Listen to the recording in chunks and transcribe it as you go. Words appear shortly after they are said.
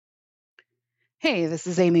Hey, this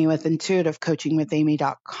is Amy with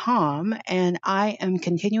intuitivecoachingwithamy.com, and I am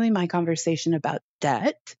continuing my conversation about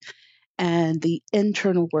debt and the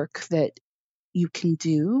internal work that you can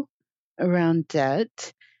do around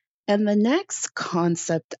debt. And the next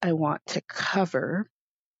concept I want to cover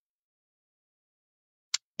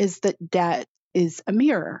is that debt is a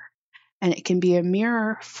mirror, and it can be a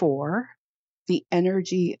mirror for the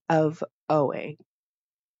energy of owing.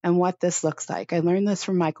 And what this looks like. I learned this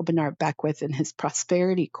from Michael Bernard Beckwith in his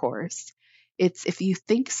prosperity course. It's if you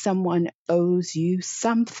think someone owes you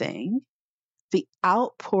something, the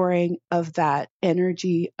outpouring of that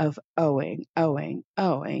energy of owing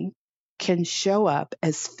can show up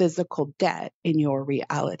as physical debt in your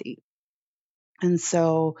reality. And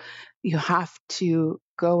so you have to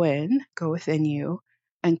go within you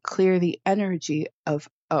and clear the energy of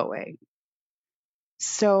owing.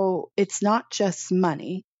 So it's not just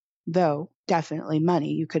money, though definitely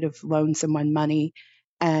money. You could have loaned someone money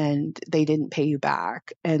and they didn't pay you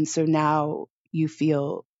back. And so now you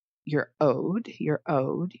feel you're owed,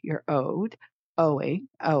 owing.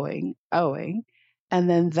 And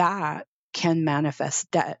then that can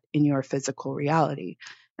manifest debt in your physical reality.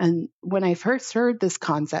 And when I first heard this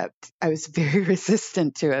concept, I was very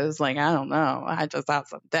resistant to it. I was like, I don't know, I just have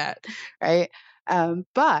some debt, right?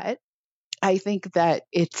 But I think that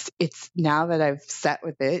it's now that I've sat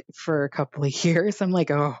with it for a couple of years, I'm like,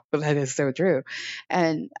 oh, that is so true.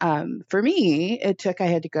 And for me, I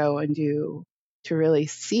had to go and to really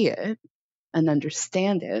see it and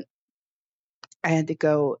understand it. I had to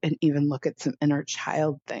go and even look at some inner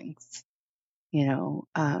child things.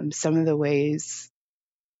 Some of the ways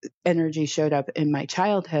energy showed up in my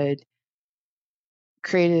childhood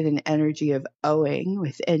created an energy of owing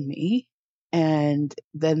within me. And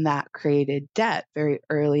then that created debt very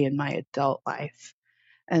early in my adult life.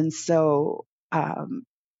 And so, and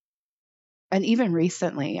even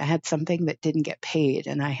recently, I had something that didn't get paid,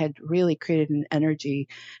 and I had really created an energy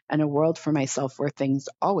and a world for myself where things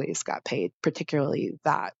always got paid, particularly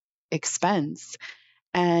that expense.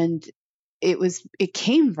 And it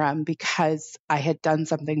came from because I had done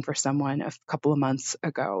something for someone a couple of months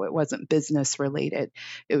ago. It wasn't business related.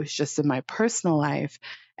 It was just in my personal life.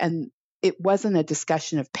 And it wasn't a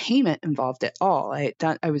discussion of payment involved at all.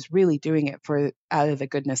 I was really doing it out of the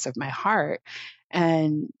goodness of my heart.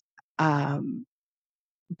 And,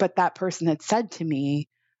 but that person had said to me,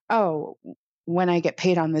 oh, when I get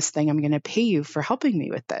paid on this thing, I'm going to pay you for helping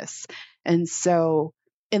me with this. And so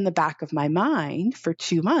in the back of my mind for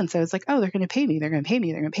 2 months, I was like, oh, they're going to pay me. They're going to pay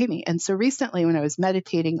me. They're going to pay me. And so recently when I was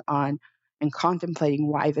meditating on and contemplating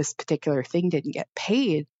why this particular thing didn't get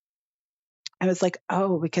paid, I was like,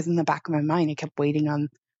 oh, because in the back of my mind, I kept waiting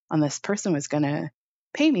on this person was going to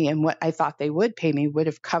pay me. And what I thought they would pay me would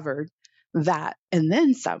have covered that. And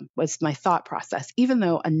then some was my thought process, even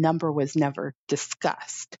though a number was never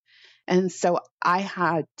discussed. And so I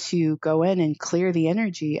had to go in and clear the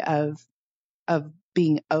energy of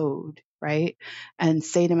being owed, right? And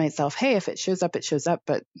say to myself, hey, if it shows up, it shows up.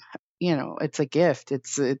 But it's a gift.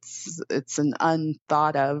 It's an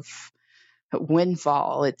unthought of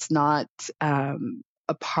windfall. It's not a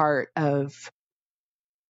part of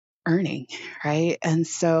earning, right? And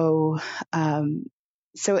so,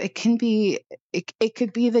 so it can be, it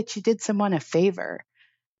could be that you did someone a favor,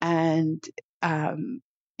 and the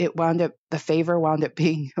favor wound up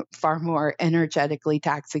being far more energetically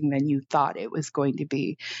taxing than you thought it was going to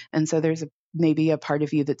be. And so there's maybe a part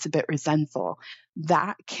of you that's a bit resentful.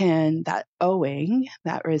 That owing,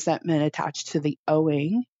 that resentment attached to the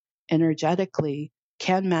owing energetically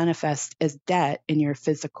can manifest as debt in your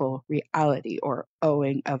physical reality, or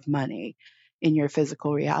owing of money in your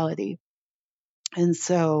physical reality. And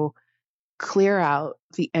so clear out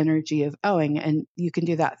the energy of owing. And you can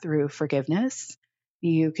do that through forgiveness.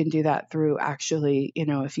 You can do that through actually,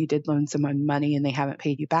 if you did loan someone money and they haven't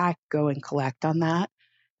paid you back, go and collect on that.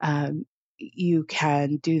 You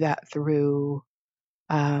can do that through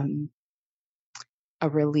a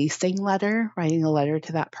releasing letter, writing a letter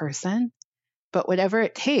to that person. But whatever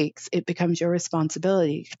it takes, it becomes your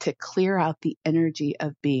responsibility to clear out the energy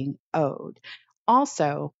of being owed.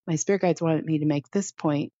 Also, my spirit guides wanted me to make this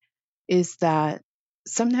point, is that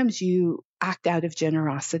sometimes you act out of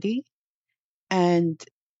generosity and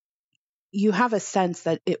you have a sense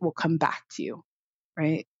that it will come back to you,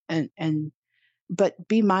 right? But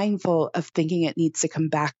be mindful of thinking it needs to come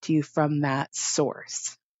back to you from that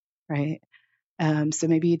source, right? So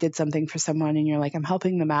maybe you did something for someone and you're like, I'm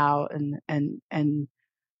helping them out, and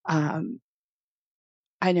I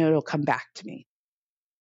know it'll come back to me.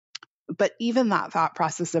 But even that thought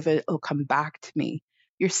process of it'll come back to me,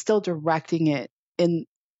 you're still directing it in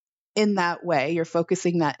in that way. You're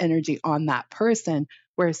focusing that energy on that person,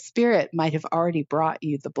 where spirit might have already brought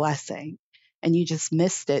you the blessing and you just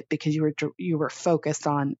missed it because you were focused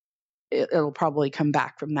on it'll probably come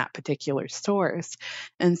back from that particular source.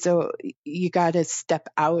 And so you got to step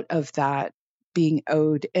out of that being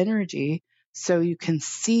owed energy so you can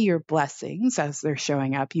see your blessings as they're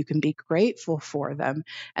showing up. You can be grateful for them,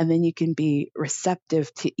 and then you can be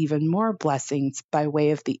receptive to even more blessings by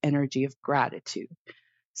way of the energy of gratitude.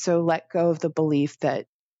 So let go of the belief that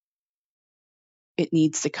it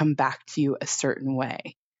needs to come back to you a certain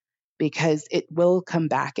way, because it will come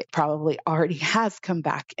back. It probably already has come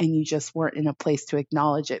back, and you just weren't in a place to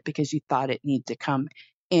acknowledge it because you thought it needed to come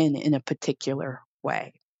in a particular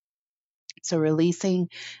way. So releasing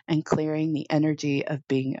and clearing the energy of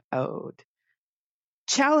being owed.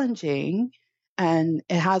 Challenging, and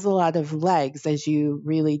it has a lot of legs as you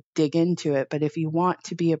really dig into it. But if you want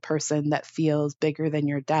to be a person that feels bigger than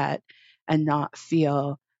your debt and not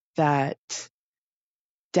feel that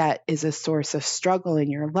debt is a source of struggle in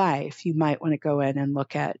your life, you might want to go in and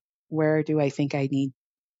look at, where do I think I need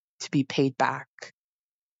to be paid back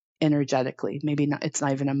energetically? Maybe not, it's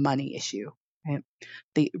not even a money issue. Right?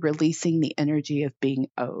 Releasing the energy of being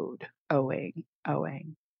owed, owing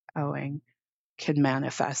can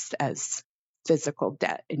manifest as physical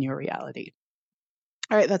debt in your reality.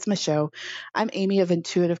 All right, that's my show. I'm Amy of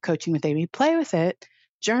Intuitive Coaching with Amy. Play with it,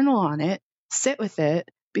 journal on it, sit with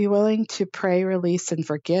it, be willing to pray, release, and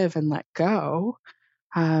forgive and let go.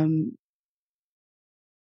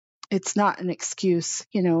 It's not an excuse.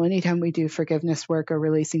 Anytime we do forgiveness work or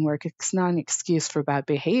releasing work, it's not an excuse for bad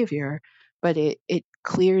behavior, but it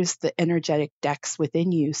clears the energetic decks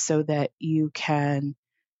within you so that you can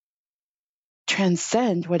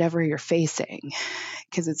transcend whatever you're facing,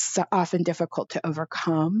 because it's often difficult to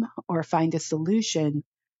overcome or find a solution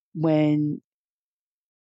when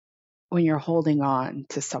you're holding on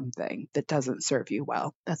to something that doesn't serve you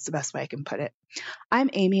well. That's the best way I can put it. I'm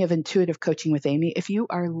Amy of Intuitive Coaching with Amy. If you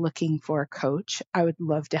are looking for a coach, I would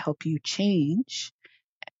love to help you change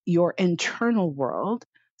your internal world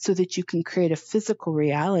so that you can create a physical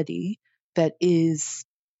reality that is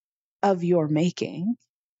of your making.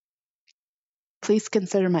 Please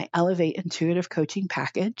consider my Elevate Intuitive Coaching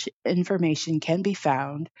package. Information can be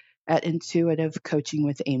found at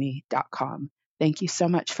intuitivecoachingwithamy.com. Thank you so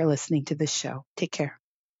much for listening to this show. Take care.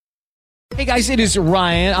 Hey guys, it is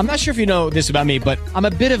Ryan. I'm not sure if you know this about me, but I'm a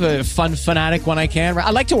bit of a fun fanatic when I can.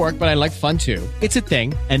 I like to work, but I like fun too. It's a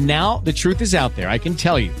thing. And now the truth is out there. I can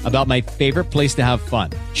tell you about my favorite place to have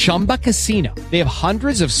fun. Chumba Casino. They have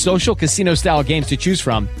hundreds of social casino style games to choose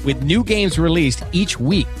from with new games released each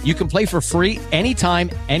week. You can play for free anytime,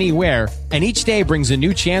 anywhere. And each day brings a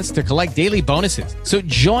new chance to collect daily bonuses. So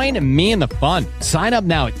join me in the fun. Sign up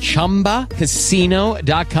now at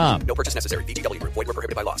ChumbaCasino.com. No purchase necessary. VGW Group. Void where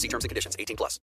prohibited by law. See terms and conditions. 18+.